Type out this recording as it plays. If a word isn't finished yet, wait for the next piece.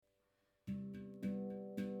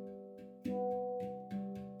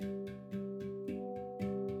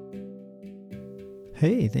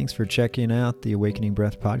Hey, thanks for checking out the Awakening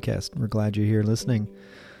Breath podcast. We're glad you're here listening.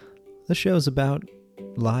 This show is about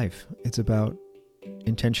life. It's about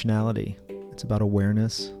intentionality. It's about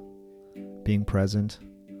awareness, being present,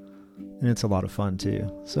 and it's a lot of fun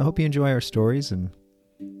too. So I hope you enjoy our stories and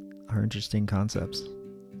our interesting concepts.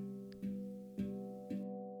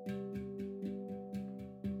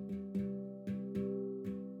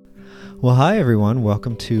 Well, hi everyone.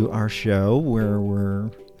 Welcome to our show where we're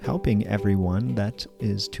helping everyone that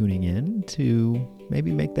is tuning in to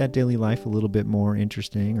maybe make that daily life a little bit more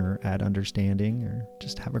interesting or add understanding or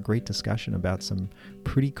just have a great discussion about some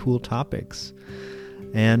pretty cool topics.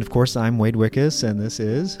 And of course, I'm Wade Wickus and this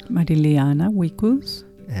is Mariliana Wickus.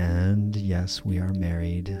 And yes, we are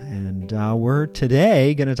married. And we're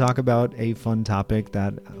today going to talk about a fun topic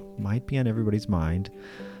that might be on everybody's mind.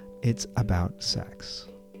 It's about sex.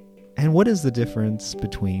 And what is the difference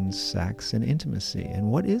between sex and intimacy? And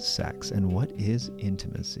what is sex and what is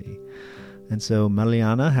intimacy? And so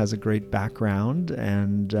Mariana has a great background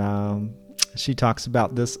and she talks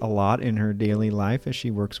about this a lot in her daily life as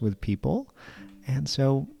she works with people. And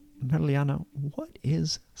so, Mariana, what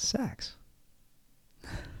is sex?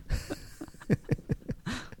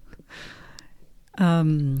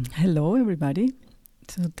 Hello, everybody.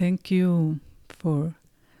 So thank you for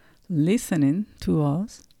listening to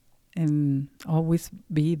us and always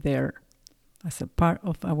be there as a part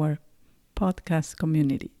of our podcast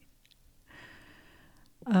community.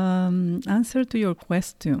 Answer to your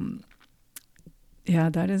question. Yeah,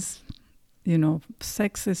 that is,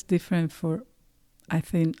 sex is different for, I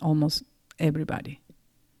think, almost everybody.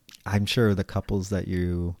 I'm sure the couples that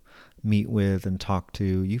you meet with and talk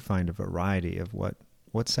to, you find a variety of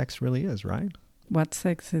what sex really is, right? What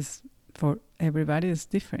sex is for everybody is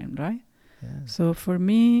different, right? Yeah. So for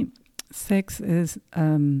me, sex is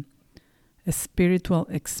a spiritual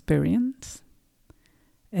experience.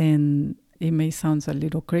 And it may sound a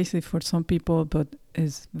little crazy for some people, but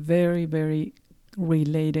it's very, very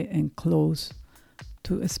related and close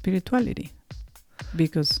to spirituality.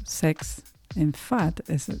 Because sex, in fact,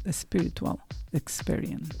 is a spiritual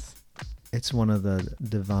experience. It's one of the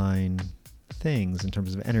divine things in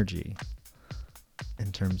terms of energy,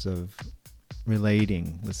 in terms of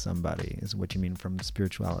relating with somebody is what you mean from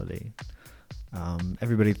spirituality.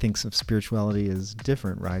 Everybody thinks of spirituality as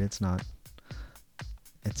different, right? It's not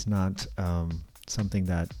something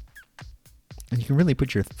that you can really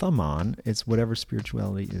put your thumb on. It's whatever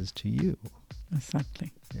spirituality is to you.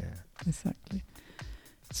 Exactly. Yeah. Exactly.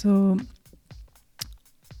 So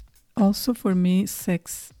also for me,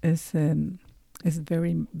 sex is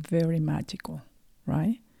very, very magical,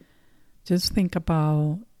 right? Just think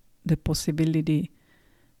about the possibility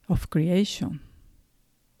of creation.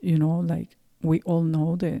 Like we all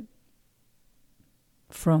know that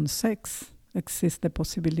from sex exists the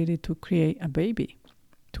possibility to create a baby,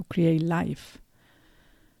 to create life.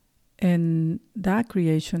 And that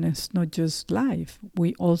creation is not just life.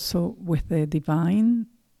 We also, with the divine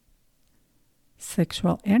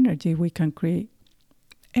sexual energy, we can create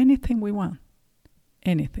anything we want.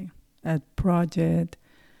 Anything. A project,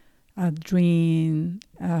 a dream,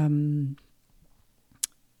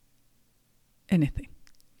 anything.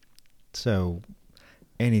 So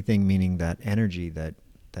anything meaning that energy that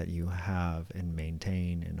you have and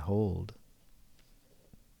maintain and hold.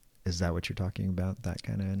 Is that what you're talking about? That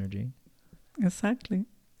kind of energy? Exactly.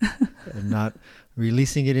 And not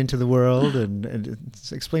releasing it into the world and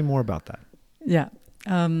explain more about that. Yeah.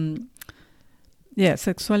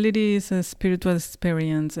 Sexuality is a spiritual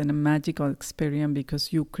experience and a magical experience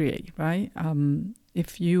because you create, right?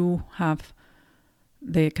 If you have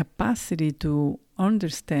the capacity to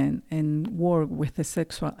understand and work with the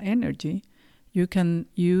sexual energy, you can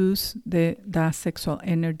use that sexual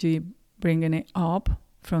energy, bringing it up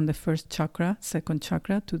from the first chakra, second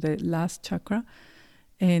chakra, to the last chakra,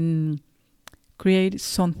 and create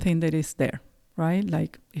something that is there, right?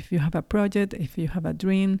 Like if you have a project, if you have a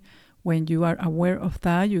dream, when you are aware of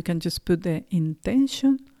that, you can just put the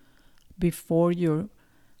intention before your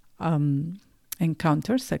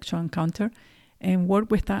sexual encounter, and work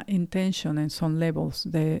with that intention in some levels.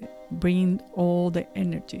 They bring all the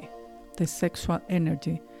energy, the sexual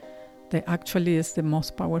energy, that actually is the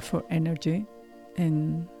most powerful energy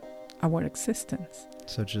in our existence.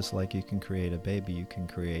 So just like you can create a baby, you can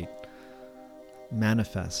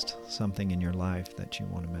manifest something in your life that you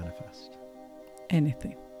want to manifest.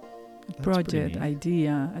 Anything. A That's project,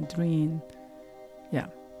 idea, a dream. Yeah.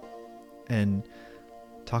 And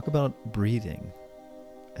talk about breathing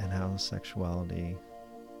and how sexuality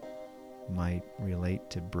might relate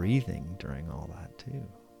to breathing during all that too.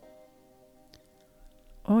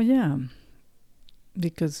 Oh, yeah.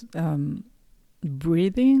 because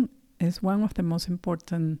breathing is one of the most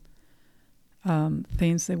important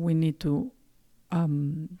things that we need to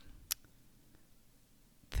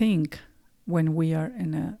think when we are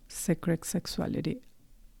in a sacred sexuality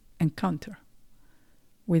encounter.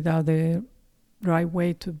 Without the right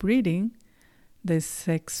way to breathing, the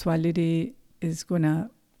sexuality is gonna,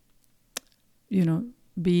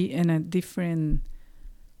 be in a different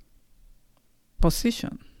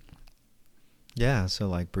position. Yeah, so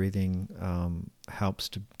like breathing helps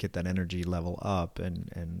to get that energy level up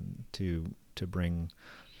and to bring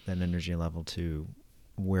that energy level to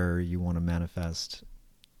where you want to manifest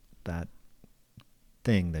that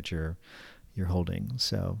thing that you're holding.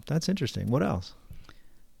 So that's interesting. What else?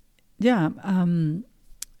 Yeah,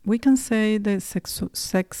 we can say that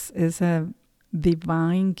sex is a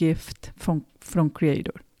divine gift from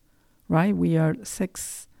Creator, right? We are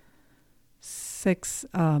sex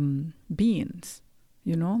beings,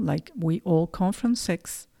 like we all come from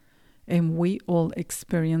sex, and we all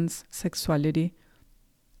experience sexuality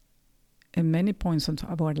in many points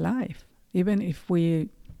of our life. Even if we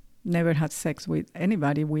never had sex with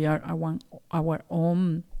anybody, we are our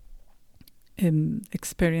own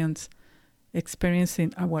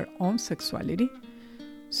experiencing our own sexuality.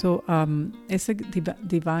 So it's a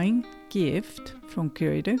divine gift from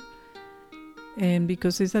Creator. And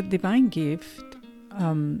because it's a divine gift,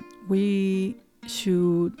 we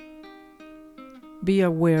should be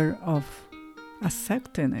aware of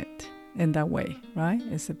accepting it in that way, right?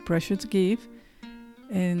 It's a precious gift,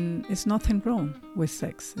 and it's nothing wrong with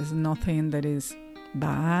sex. It's nothing that is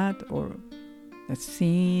bad or a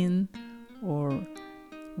sin or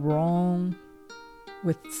wrong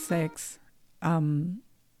with sex.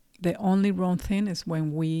 The only wrong thing is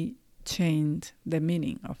when we change the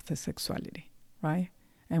meaning of the sexuality, right?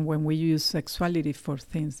 And when we use sexuality for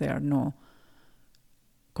things that are not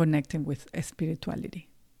connecting with spirituality.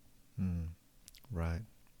 Right.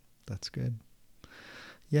 That's good.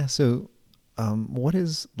 Yeah. So, what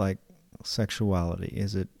is like sexuality?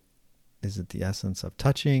 Is it the essence of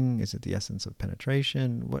touching? Is it the essence of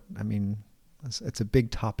penetration? It's a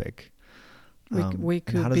big topic. We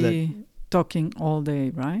could be talking all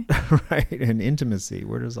day, right? Right. And intimacy.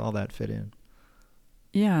 Where does all that fit in?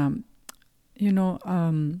 Yeah.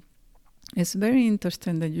 It's very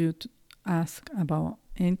interesting that you ask about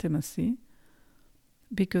intimacy,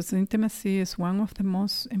 because intimacy is one of the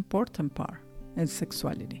most important part in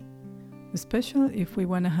sexuality, especially if we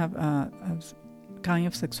want to have a kind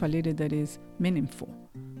of sexuality that is meaningful,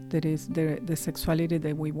 that is the sexuality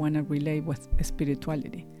that we want to relate with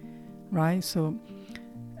spirituality, right? So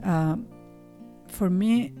for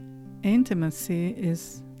me, intimacy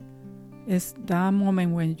is that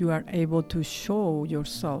moment when you are able to show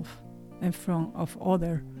yourself in front of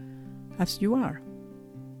others as you are,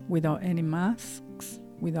 without any masks,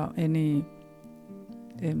 without any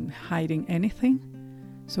hiding anything.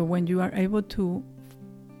 So when you are able to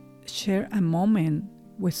share a moment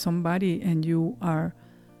with somebody and you are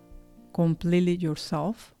completely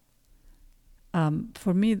yourself,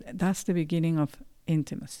 for me, that's the beginning of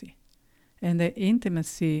intimacy. And the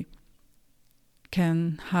intimacy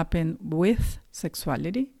can happen with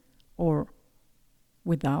sexuality or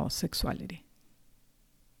without sexuality.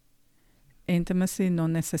 Intimacy not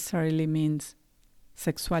necessarily means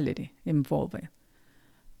sexuality involved.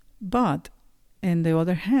 But on the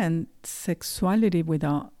other hand, sexuality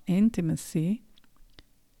without intimacy,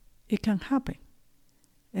 it can happen.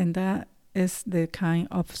 And that is the kind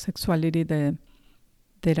of sexuality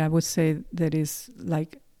that I would say that is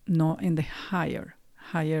like not in the higher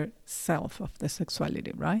self of the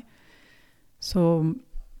sexuality, right? So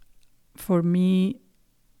for me,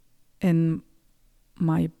 in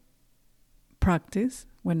my practice,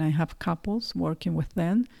 when I have couples working with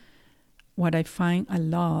them, what I find a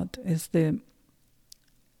lot is the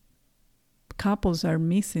couples are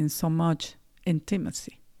missing so much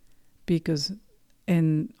intimacy, because,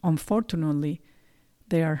 and unfortunately,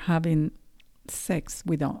 they are having sex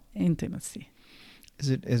without intimacy.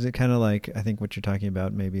 Is it kind of like, I think what you're talking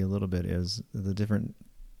about maybe a little bit is the different,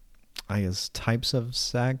 I guess, types of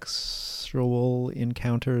sexual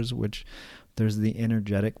encounters, which there's the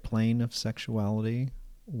energetic plane of sexuality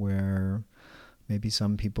where maybe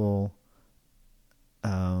some people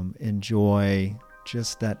enjoy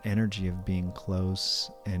just that energy of being close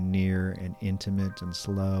and near and intimate and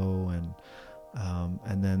slow, and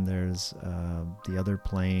then there's the other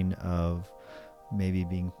plane of maybe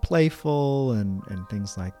being playful and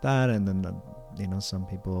things like that, and then some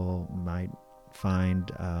people might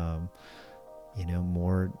find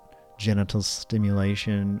more genital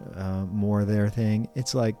stimulation more their thing.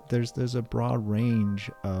 It's like there's a broad range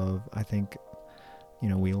of, I think,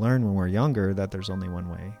 we learn when we're younger that there's only one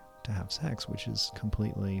way to have sex, which is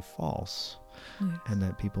completely false. Yes. And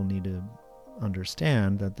that people need to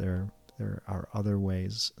understand that there are other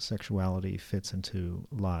ways sexuality fits into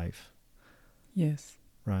life. Yes.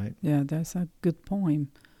 Right? Yeah, that's a good point.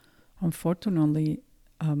 Unfortunately,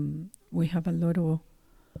 we have a lot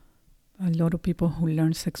of people who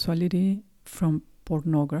learn sexuality from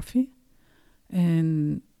pornography,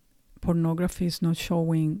 and pornography is not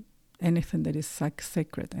showing anything that is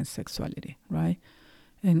sacred in sexuality, right?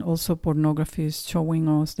 And also pornography is showing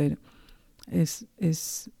us that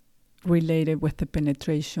is related with the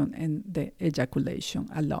penetration and the ejaculation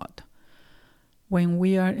a lot. When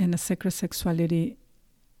we are in a sacred sexuality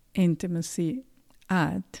intimacy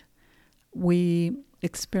act, we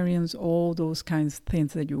experience all those kinds of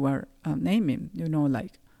things that you are naming,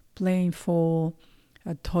 like playful,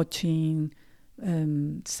 touching,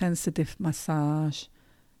 sensitive massage,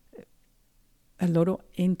 a lot of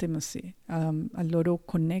intimacy, a lot of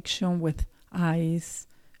connection with eyes,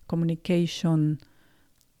 communication.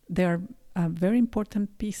 They are very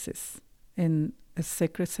important pieces in a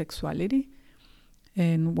sacred sexuality.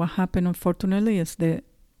 And what happened, unfortunately, is that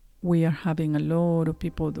we are having a lot of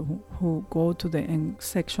people who go to the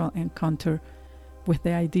sexual encounter with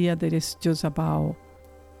the idea that it's just about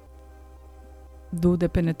do the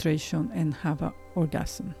penetration and have an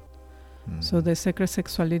orgasm. Mm-hmm. So the sacred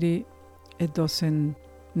sexuality, it doesn't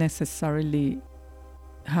necessarily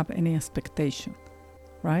have any expectation,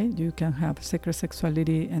 right? You can have sacred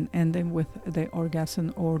sexuality and ending with the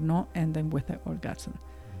orgasm, or not ending with the orgasm.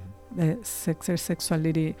 The sacred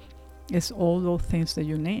sexuality is all those things that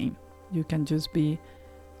you name. You can just be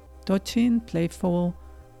touching, playful,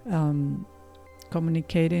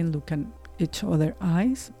 communicating, look at each other's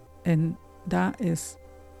eyes, and that is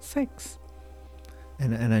sex.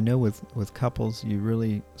 And I know with couples, you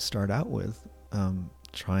really start out with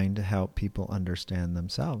trying to help people understand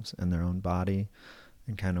themselves and their own body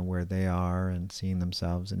and kind of where they are, and seeing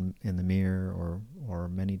themselves in the mirror, or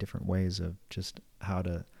many different ways of just how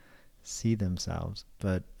to see themselves.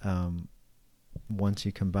 But once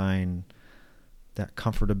you combine that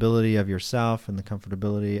comfortability of yourself and the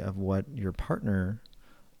comfortability of what your partner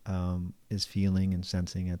is feeling and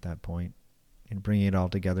sensing at that point, and bringing it all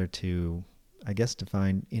together to, I guess,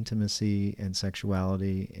 define intimacy and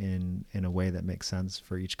sexuality in a way that makes sense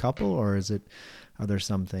for each couple? Or are there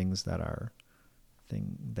some things that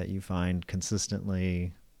you find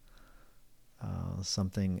consistently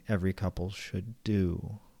something every couple should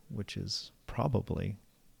do, which is probably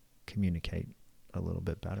communicate a little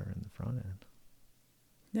bit better in the front end?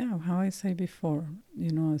 Yeah, how I say before,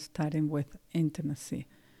 starting with intimacy.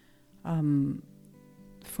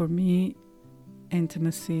 For me,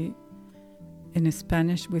 intimacy, in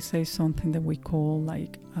Spanish we say something that we call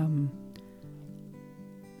like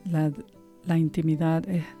la intimidad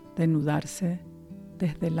es desnudarse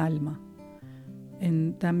desde el alma,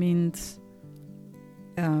 and that means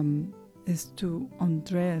is to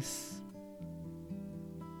undress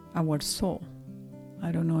our soul.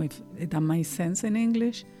 I don't know if that makes sense in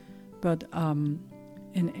English, but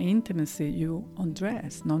in intimacy you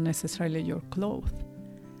undress, not necessarily your clothes,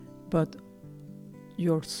 but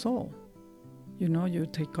your soul. You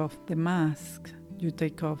take off the mask, you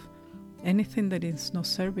take off anything that is not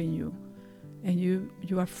serving you, and you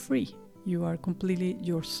are free. You are completely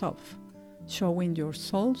yourself, showing your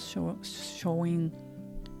soul, showing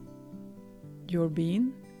your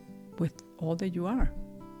being with all that you are.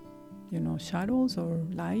 Shadows or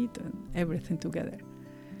light and everything together.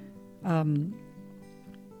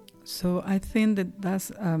 So I think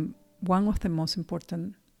that's one of the most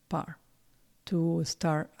important part to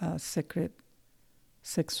start a sacred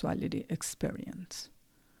sexuality experience.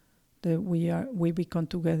 That we become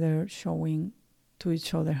together, showing to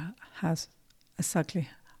each other has exactly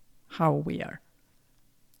how we are.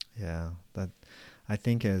 Yeah, that I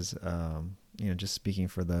think as just speaking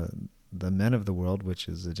for the men of the world, which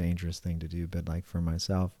is a dangerous thing to do, but like for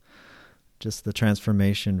myself, just the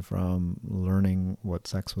transformation from learning what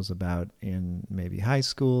sex was about in maybe high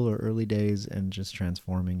school or early days, and just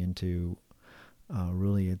transforming into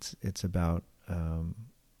really it's about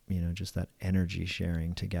just that energy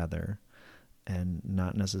sharing together, and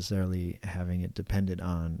not necessarily having it dependent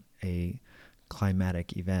on a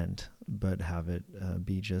climatic event, but have it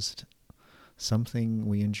be just something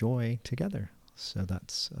we enjoy together. So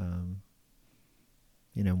that's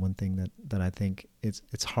one thing that I think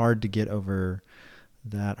it's hard to get over,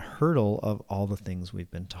 that hurdle of all the things we've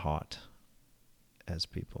been taught as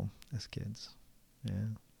people, as kids.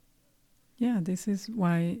 Yeah. Yeah, this is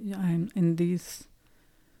why I'm in this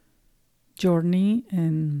journey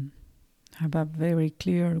and have a very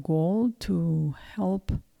clear goal to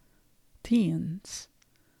help teens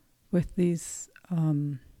with this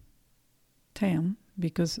theme,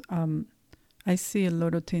 because I see a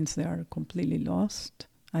lot of teens that are completely lost.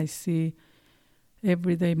 I see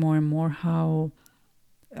every day more and more how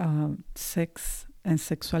sex and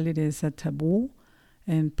sexuality is a taboo,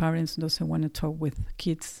 and parents doesn't want to talk with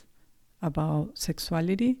kids about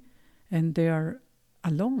sexuality, and they are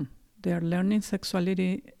alone. They are learning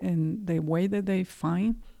sexuality in the way that they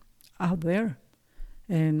find out there,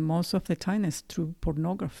 and most of the time it's through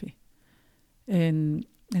pornography. And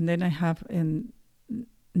then I have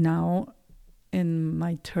now in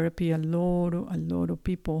my therapy a lot of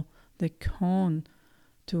people that come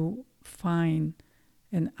to find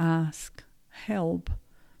and ask help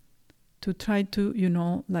to try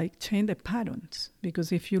to, like change the patterns.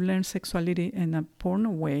 Because if you learn sexuality in a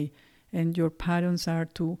porno way and your patterns are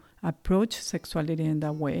to approach sexuality in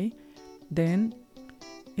that way, then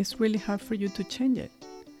it's really hard for you to change it.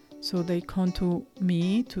 So they come to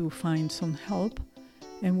me to find some help,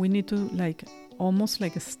 and we need to almost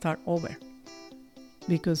start over,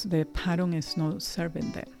 because the pattern is not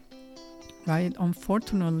serving them, right?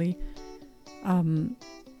 Unfortunately,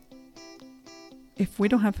 if we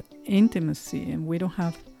don't have intimacy and we don't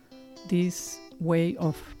have this way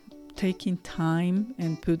of taking time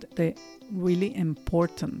and put the really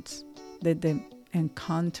importance that the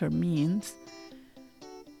encounter means,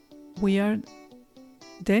 we are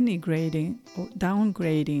denigrating or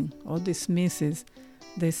downgrading or dismisses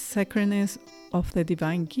the sacredness of the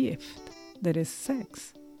divine gift that is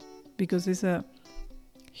sex, because it's a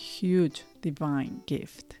huge divine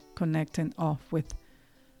gift connecting off with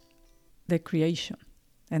the creation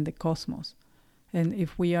and the cosmos. And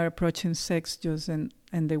if we are approaching sex just in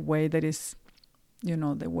the way that is,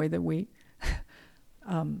 the way that we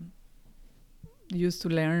used to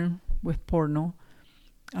learn with porno,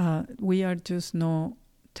 we are just not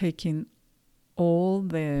taking all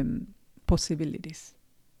the possibilities,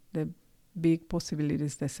 the big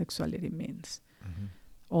possibilities that sexuality means. Mm-hmm.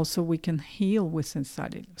 Also, we can heal with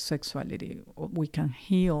sexuality. We can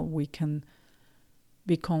heal, we can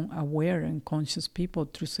become aware and conscious people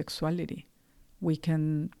through sexuality. We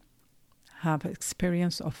can have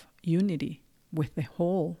experience of unity with the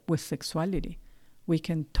whole, with sexuality. We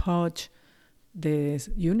can touch the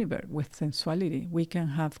universe with sensuality. We can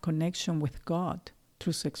have connection with God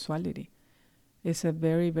through sexuality. It's a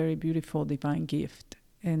very, very beautiful divine gift,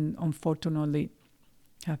 and unfortunately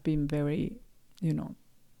have been very,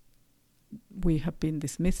 we have been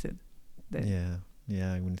dismissed.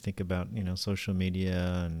 Yeah, when you think about, social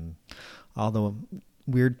media and all the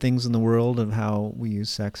weird things in the world of how we use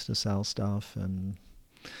sex to sell stuff, and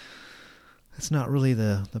it's not really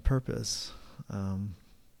the purpose.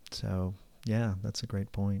 So, yeah, that's a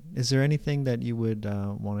great point. Is there anything that you would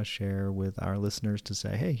want to share with our listeners to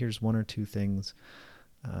say, hey, here's one or two things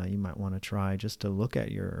you might want to try just to look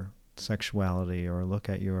at your sexuality or look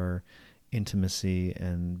at your intimacy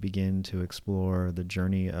and begin to explore the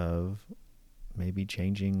journey of maybe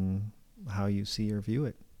changing how you see or view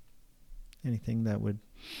it? Anything that would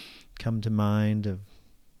come to mind of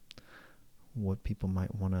what people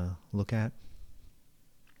might want to look at?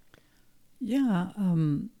 Yeah,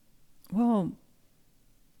 well,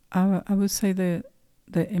 I would say the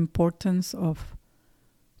importance of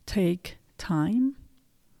take time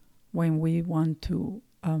when we want to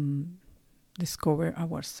discover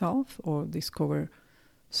ourselves or discover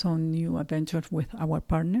some new adventure with our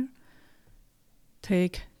partner.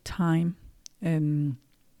 Take time and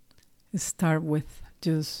start with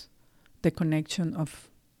just the connection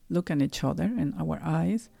of looking at each other in our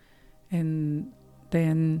eyes, and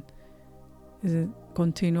then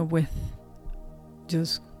continue with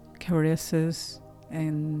just caresses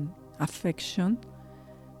and affection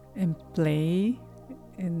and play,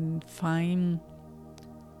 and find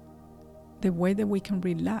the way that we can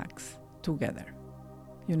relax together.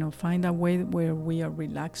 Find a way where we are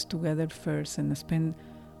relaxed together first and spend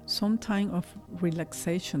some time of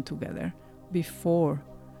relaxation together before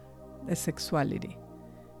the sexuality,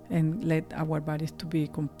 and let our bodies to be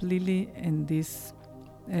completely in this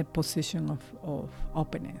position of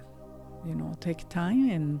openness. Take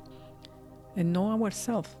time and know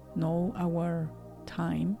ourselves, know our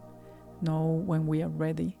time, know when we are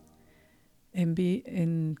ready, and be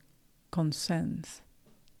in consent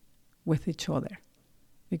with each other.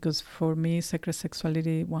 Because for me, sacred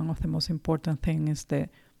sexuality, one of the most important things is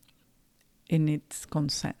in its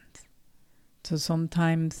consent. So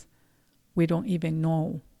sometimes we don't even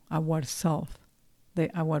know ourselves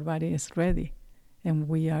our body is ready, and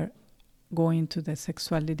we are going to the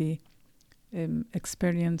sexuality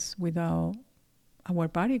experience without our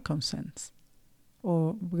body consents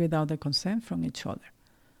or without the consent from each other.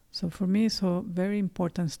 So for me, it's so very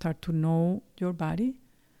important start to know your body,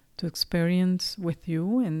 to experience with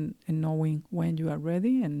you and knowing when you are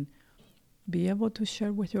ready, and be able to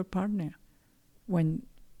share with your partner when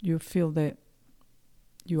you feel that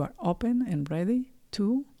you are open and ready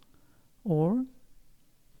to, or,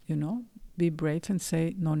 be brave and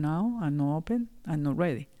say, no, now I'm not open, I'm not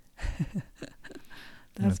ready.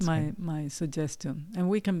 That's my suggestion. And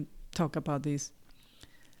we can talk about this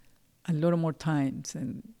a lot more times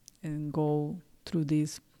and go through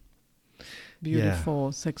this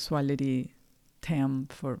beautiful sexuality theme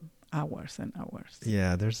for hours and hours.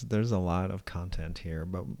 Yeah, there's a lot of content here,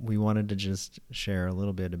 but we wanted to just share a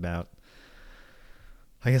little bit about,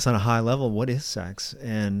 I guess on a high level, what is sex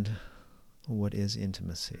and what is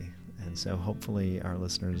intimacy. And so hopefully our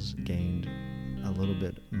listeners gained a little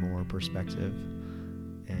bit more perspective,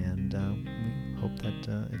 and we hope that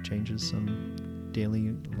it changes some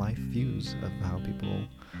daily life views of how people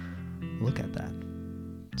look at that.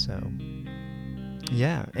 So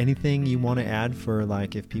yeah, anything you want to add for,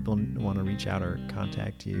 like, if people want to reach out or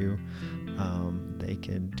contact you, they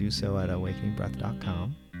can do so at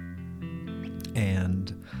awakeningbreath.com.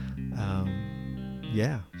 And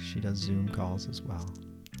she does Zoom calls as well.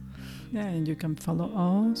 Yeah, and you can follow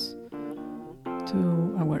us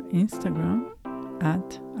to our Instagram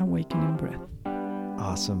at Awakening Breath.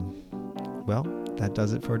 Awesome. Well, that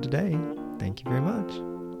does it for today. Thank you very much.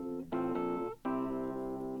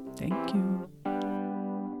 Thank you.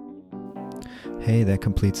 Hey, that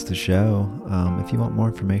completes the show. If you want more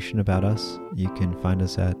information about us, you can find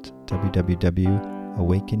us at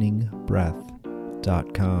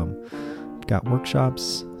www.awakeningbreath.com. We've got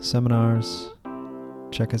workshops, seminars.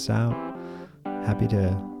 Check us out. Happy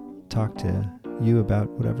to talk to you about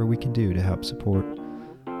whatever we can do to help support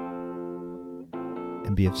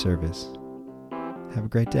and be of service. Have a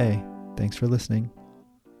great day. Thanks for listening.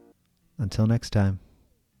 Until next time.